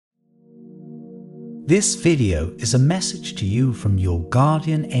This video is a message to you from your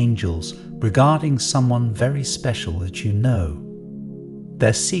guardian angels regarding someone very special that you know.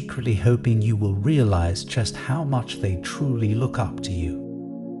 They're secretly hoping you will realize just how much they truly look up to you.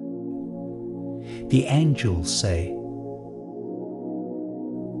 The angels say,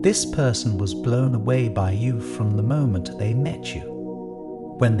 "This person was blown away by you from the moment they met you.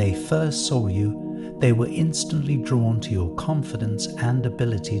 When they first saw you, they were instantly drawn to your confidence and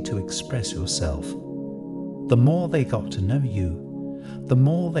ability to express yourself. The more they got to know you, the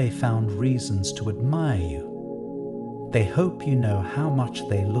more they found reasons to admire you. They hope you know how much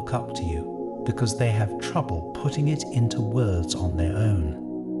they look up to you because they have trouble putting it into words on their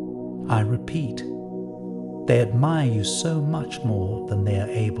own. I repeat, they admire you so much more than they are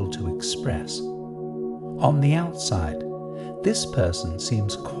able to express. On the outside, this person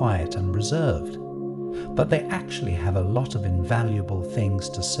seems quiet and reserved, but they actually have a lot of invaluable things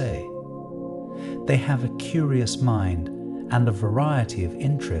to say. They have a curious mind and a variety of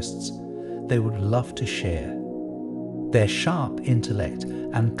interests they would love to share. Their sharp intellect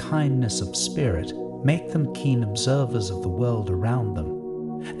and kindness of spirit make them keen observers of the world around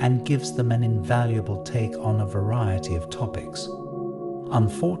them and gives them an invaluable take on a variety of topics.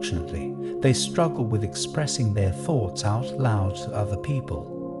 Unfortunately, they struggle with expressing their thoughts out loud to other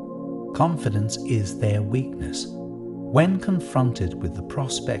people. Confidence is their weakness. When confronted with the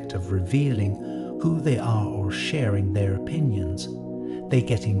prospect of revealing who they are or sharing their opinions, they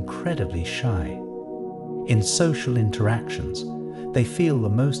get incredibly shy. In social interactions, they feel the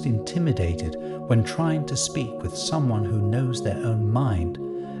most intimidated when trying to speak with someone who knows their own mind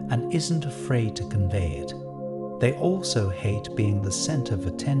and isn't afraid to convey it. They also hate being the center of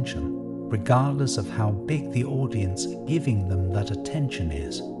attention, regardless of how big the audience giving them that attention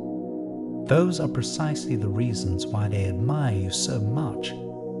is. Those are precisely the reasons why they admire you so much.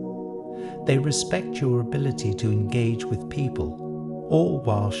 They respect your ability to engage with people, all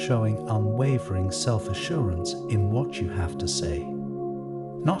while showing unwavering self-assurance in what you have to say.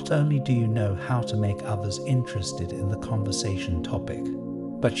 Not only do you know how to make others interested in the conversation topic,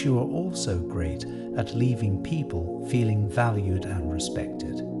 but you are also great at leaving people feeling valued and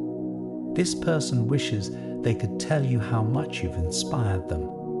respected. This person wishes they could tell you how much you've inspired them,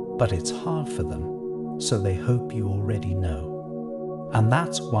 but it's hard for them, so they hope you already know. And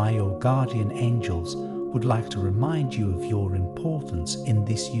that's why your guardian angels would like to remind you of your importance in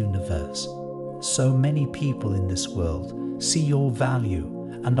this universe. So many people in this world see your value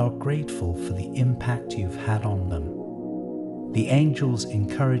and are grateful for the impact you've had on them. The angels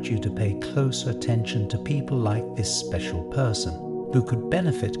encourage you to pay closer attention to people like this special person, who could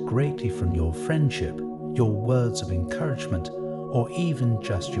benefit greatly from your friendship, your words of encouragement, or even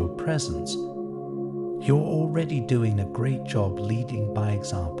just your presence. You're already doing a great job leading by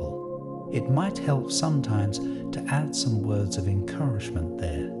example. It might help sometimes to add some words of encouragement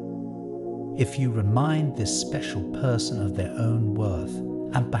there. If you remind this special person of their own worth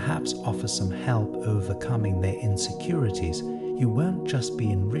and perhaps offer some help overcoming their insecurities, you won't just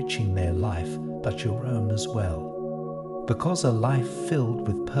be enriching their life, but your own as well. Because a life filled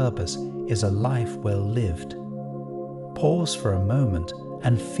with purpose is a life well lived. Pause for a moment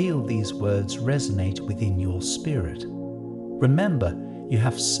and feel these words resonate within your spirit. Remember, you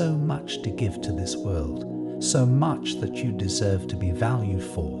have so much to give to this world, so much that you deserve to be valued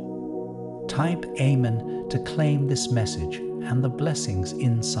for. Type Amen to claim this message and the blessings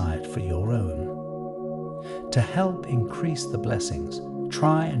inside for your own. To help increase the blessings,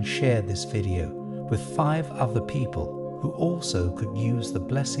 try and share this video with 5 other people who also could use the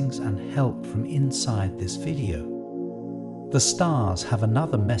blessings and help from inside this video. The stars have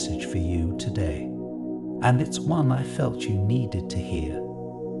another message for you today, and it's one I felt you needed to hear.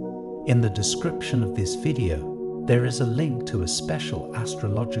 In the description of this video, there is a link to a special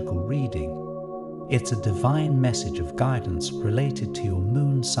astrological reading. It's a divine message of guidance related to your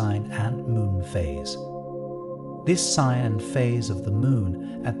moon sign and moon phase. This sign and phase of the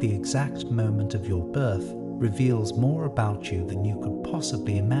moon at the exact moment of your birth reveals more about you than you could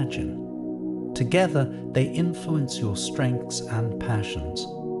possibly imagine. Together, they influence your strengths and passions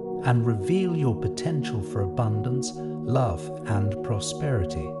and reveal your potential for abundance, love, and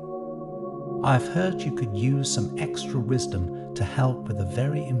prosperity. I've heard you could use some extra wisdom to help with a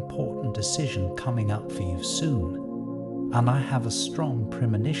very important decision coming up for you soon. And I have a strong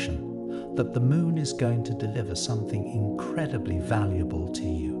premonition that the moon is going to deliver something incredibly valuable to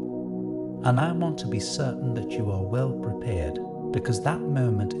you. And I want to be certain that you are well prepared, because that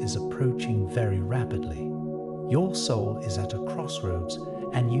moment is approaching very rapidly. Your soul is at a crossroads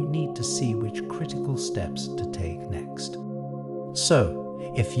and you need to see which critical steps to take next. So,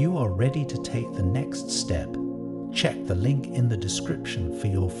 If you are ready to take the next step, check the link in the description for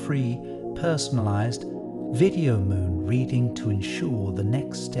your free, personalized video moon reading to ensure the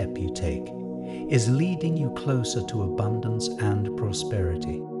next step you take is leading you closer to abundance and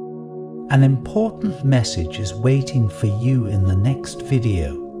prosperity. An important message is waiting for you in the next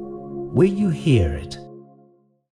video. Will you hear it?